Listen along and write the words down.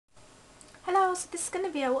Hello, so this is going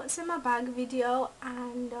to be a what's in my bag video,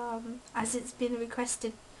 and as it's been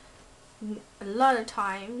requested a lot of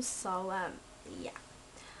times, so yeah.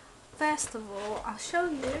 First of all, I'll show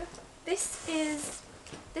you. This is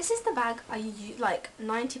the bag I like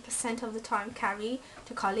 90% of the time carry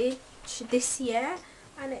to college this year,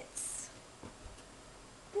 and it's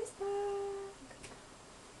this bag.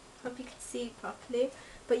 Hope you can see it properly,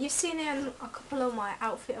 but you've seen it in a couple of my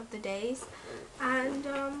outfit of the days, and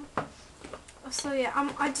so yeah,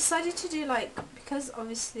 I decided to do because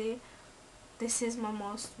obviously this is my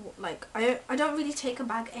most I don't really take a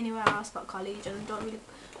bag anywhere else but college, and I don't really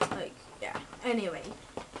yeah. Anyway,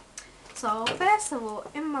 so first of all,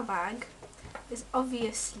 in my bag is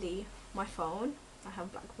obviously my phone. I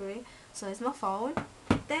have BlackBerry, so it's my phone.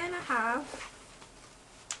 Then I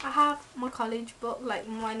have my college book, like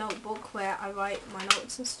my notebook where I write my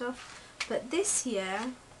notes and stuff. But this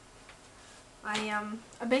year I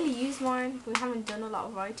barely use mine. We haven't done a lot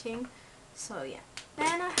of writing, so yeah.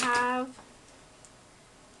 Then I have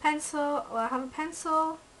pencil. Well, I have a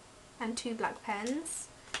pencil and 2 black pens.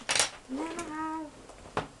 And then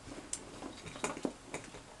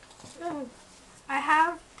I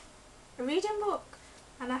have a reading book,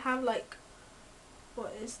 and I have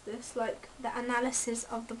what is this? Like the analysis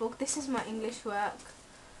of the book. This is my English work,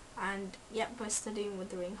 and yep, we're studying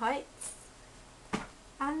Wuthering Heights.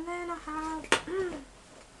 And then I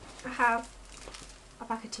have a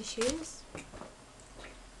pack of tissues.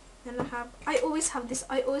 Then I always have this.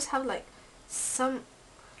 I always have some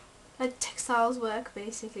textiles work,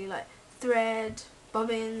 basically like thread,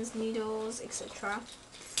 bobbins, needles, etc.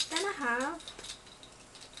 Then I have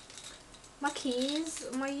my keys,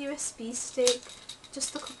 my USB stick,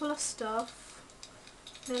 just a couple of stuff.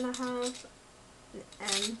 Then I have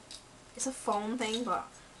it's a phone thing, but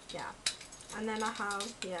yeah. And then I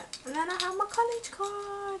have my college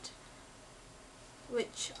card,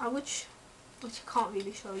 which I can't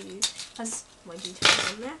really show you as my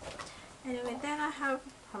details in there. Anyway, then I have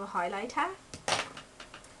a highlighter,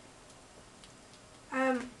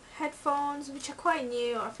 headphones, which are quite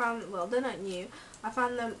new. I found, well, they're not new. I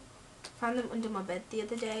found them under my bed the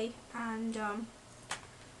other day, and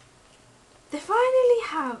they finally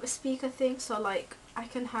have a speaker thing, so I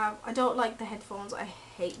can have. I don't like the headphones. I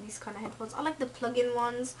hate these kind of headphones. I like the plug-in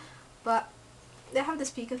ones, but they have the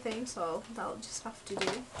speaker thing, so that'll just have to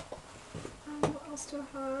do. What else do I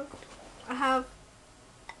have? I have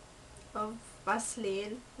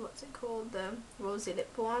Vaseline. What's it called? The rosy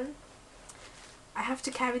lip one. I have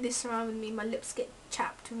to carry this around with me. My lips get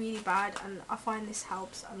chapped really bad, and I find this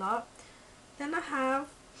helps a lot. Then I have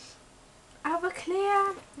a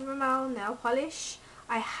clear Rimmel nail polish.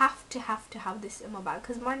 I have to have this in my bag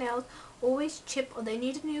because my nails always chip, or they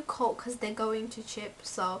need a new coat because they're going to chip,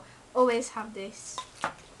 so always have this.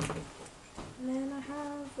 And then I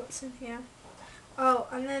have, what's in here? Oh,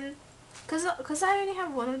 and then because I only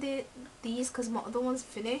have one of these because my other one's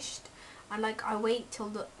finished, and I wait till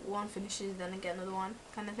the one finishes, then I get another one,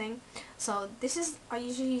 kind of thing. So this is, I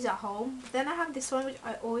usually use at home. Then I have this one which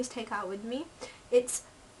I always take out with me. It's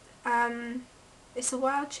a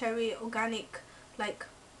wild cherry organic,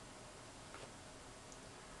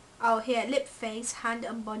 oh here, lip face hand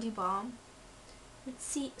and body balm.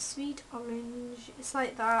 It's sweet orange. It's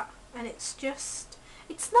like that, and it's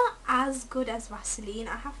not as good as Vaseline,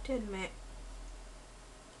 I have to admit,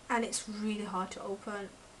 and it's really hard to open.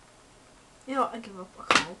 You know what, I give up,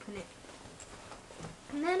 I can't open it.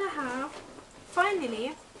 And then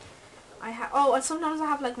finally I have, oh, and sometimes I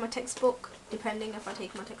have my textbook, depending if I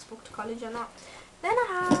take my textbook to college or not. Then I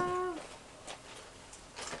have,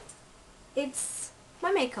 it's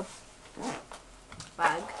my makeup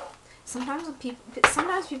bag. Sometimes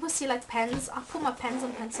people see pens. I put my pens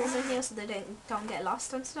and pencils in here so they don't get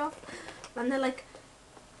lost and stuff. And they're like,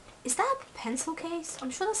 "Is that a pencil case?" I'm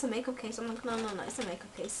sure that's a makeup case. I'm like, no, it's a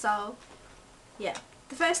makeup case. So yeah,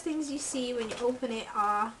 the first things you see when you open it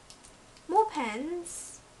are more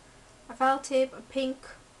pens, a felt tip, a pink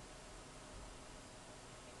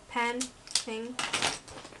pen thing,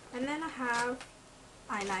 and then I have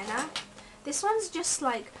eyeliner. This one's just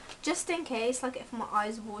in case, if my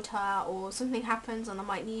eyes water or something happens and I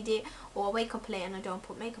might need it, or I wake up late and I don't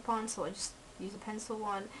put makeup on, so I just use a pencil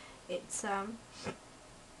one. It's it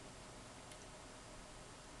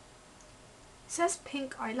says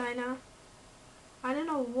pink eyeliner. I don't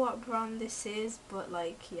know what brand this is, but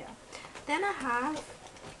yeah. Then I have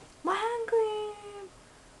my hand cream,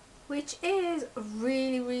 which is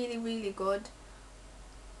really, really, really good.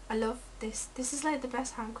 I love this. This is the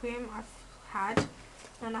best hand cream I've had.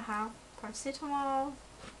 Then I have paracetamol.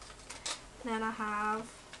 Then I have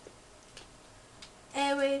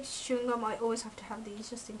Airwaves chewing gum. I always have to have these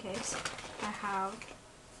just in case. I have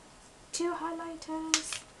 2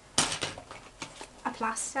 highlighters, a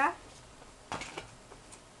plaster,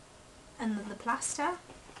 another plaster.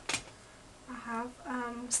 I have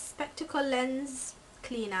spectacle lens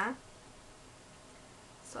cleaner.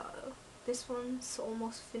 So this one's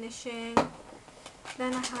almost finishing.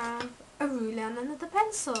 Then I have a ruler and another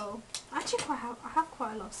pencil. Actually, I have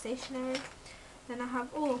quite a lot of stationery. Then I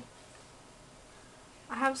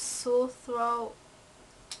have sore throat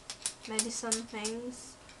medicine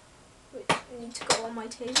things which need to go on my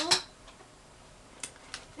table.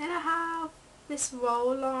 Then I have this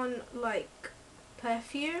roll-on like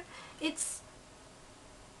perfume. It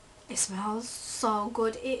smells so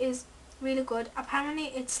good. It is really good. Apparently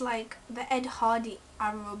it's like the Ed Hardy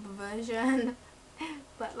Arab version.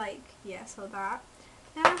 But like, yeah, so that.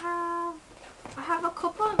 Then I have a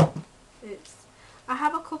couple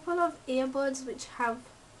of earbuds which have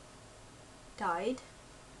died.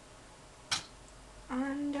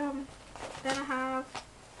 And then I have,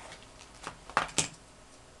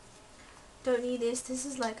 don't need this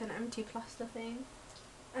is like an empty plaster thing.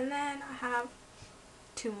 And then I have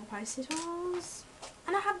 2 more paracetamols,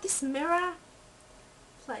 and I have this mirror.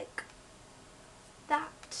 It's like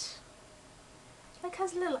that, like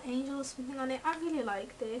has a little angel or something on it. I really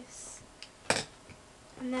like this.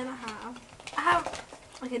 And then I have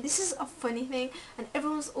okay, this is a funny thing, and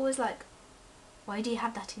everyone's always like, why do you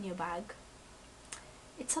have that in your bag?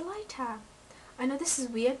 It's a lighter. I know this is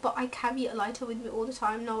weird, but I carry a lighter with me all the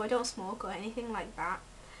time. No, I don't smoke or anything like that,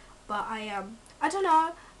 but I don't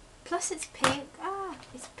know. Plus it's pink.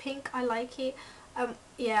 It's pink. I like it.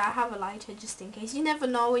 Yeah, I have a lighter just in case. You never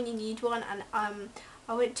know when you need one. And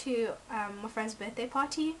I went to my friend's birthday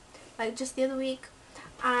party like just the other week,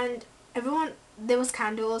 and there was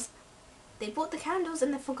candles. They bought the candles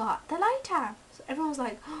and they forgot the lighter. So everyone was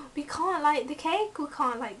like, oh, we can't light the cake. We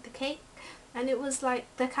can't light the cake. And it was like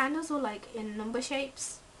the candles were like in number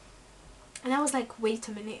shapes. And I was like, wait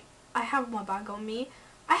a minute. I have my bag on me.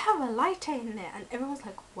 I have a lighter in there. And everyone's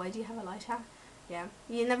like, why do you have a lighter? Yeah,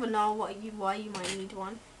 you never know why you might need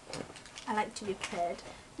one. I like to be prepared.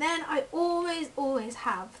 Then I always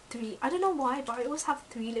have 3. I don't know why, but I always have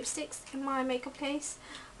 3 lipsticks in my makeup case.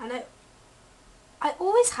 And I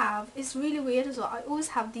always have, it's really weird as well, I always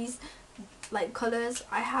have these like colours.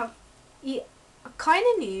 I have a kind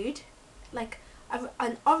of nude, like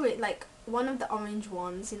an orange, like one of the orange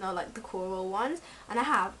ones, you know, like the coral ones, and I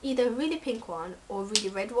have either a really pink one or a really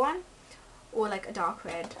red one, or like a dark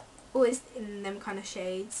red, always in them kind of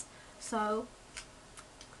shades. So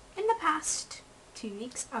in the past 2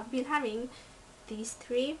 weeks I've been having these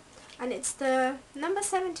 3, and it's the number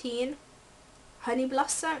 17 Honey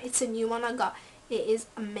Blossom. It's a new one I got. It is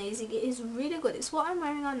amazing. It is really good. It's what I'm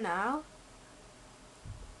wearing on now,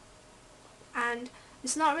 and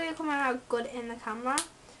it's not really coming out good in the camera,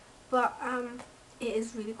 but it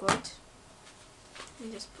is really good. Let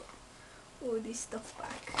me just put all this stuff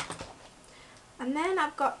back. And then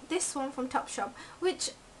I've got this one from Topshop,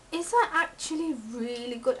 which isn't actually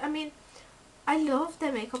really good. I mean, I love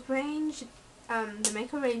their makeup range. The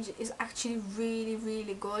makeup range is actually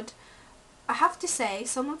really good. I have to say,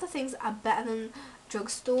 some of the things are better than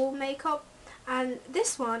drugstore makeup. And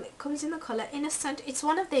this one, it comes in the colour Innocent. It's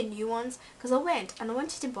one of their new ones, because I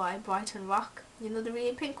wanted to buy Brighton Rock, you know, the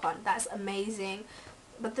really pink one. That's amazing,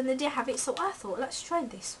 but then they didn't have it, so I thought, let's try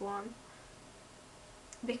this one,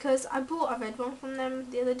 because I bought a red one from them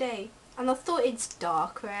the other day, and I thought it's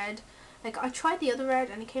dark red. Like, I tried the other red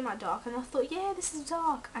and it came out dark, and I thought, yeah, this is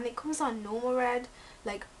dark, and it comes out normal red.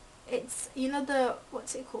 Like, it's, you know, the,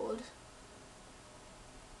 what's it called,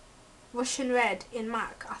 Russian red in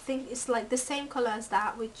MAC. I think it's like the same colour as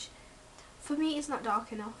that, which for me is not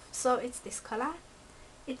dark enough. So it's this colour.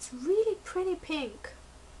 It's really pretty pink,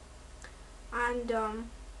 and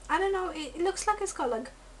I don't know, it looks like it's got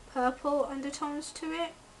like purple undertones to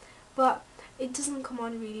it, but it doesn't come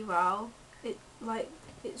on really well.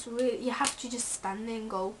 It's really, you have to just stand there and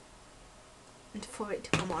go and for it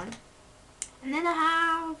to come on. And then I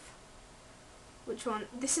have, which one?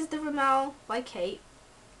 This is the Rimmel by Kate.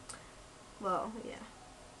 Well, yeah.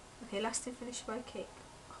 Okay, Lasting Finish by Kate.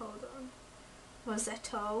 Hold on.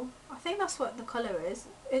 Rosetto. I think that's what the colour is.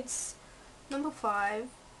 It's number 5.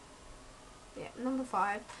 Yeah, number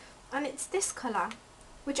 5. And it's this colour,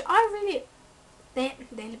 which I really, their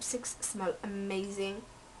lipsticks smell amazing.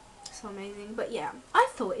 So amazing. But yeah, I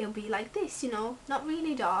thought it would be like this, you know, not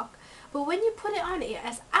really dark. But when you put it on,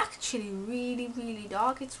 it's actually really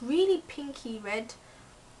dark. It's really pinky red.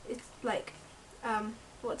 It's like,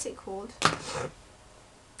 what's it called?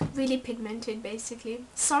 really pigmented basically.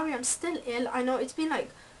 Sorry, I'm still ill. I know it's been like,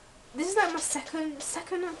 this is like my second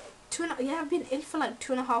yeah, I've been ill for like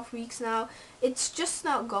 2.5 weeks now. It's just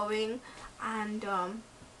not going, and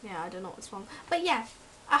yeah, I don't know what's wrong, but yeah,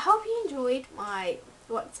 I hope you enjoyed my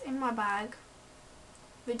what's in my bag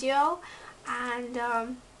video, and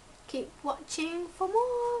keep watching for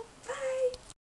more. Bye.